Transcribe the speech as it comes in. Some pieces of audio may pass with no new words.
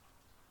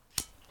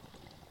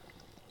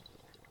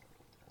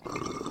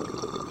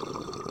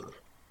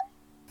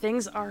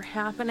things are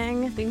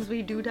happening. Things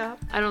we do tap.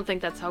 I don't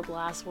think that's how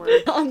glass works.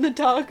 On the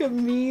talk of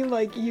me,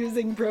 like,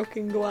 using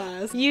broken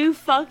glass. You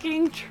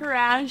fucking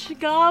trash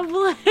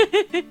goblin.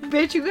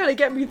 Bitch, you gotta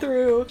get me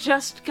through.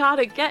 Just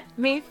gotta get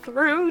me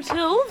through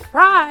till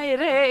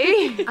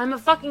Friday. I'm a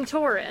fucking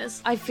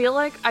Taurus. I feel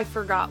like I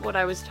forgot what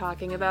I was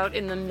talking about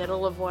in the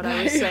middle of what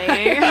I was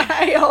saying.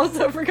 I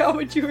also forgot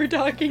what you were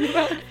talking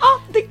about.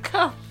 Off the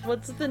cuff.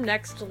 What's the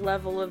next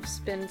level of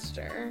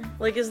spinster?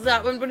 Like, is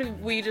that when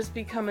we just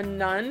become a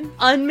nun?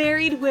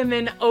 Unmarried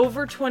women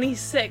over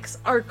 26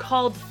 are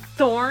called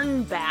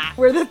thornback.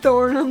 We're the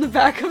thorn on the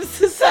back of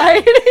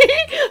society.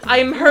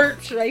 I'm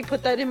hurt. Should I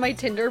put that in my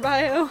Tinder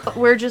bio?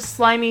 We're just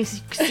slimy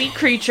sea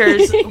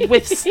creatures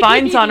with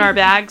spines on our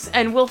backs,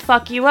 and we'll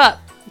fuck you up.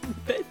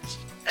 Bitch.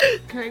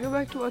 Can I go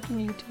back to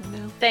watching YouTube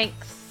now?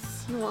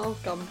 Thanks. You're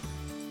welcome.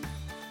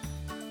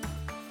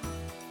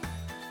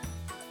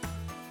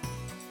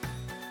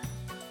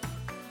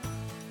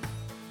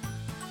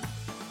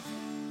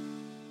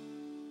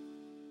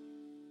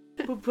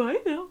 Bye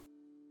now.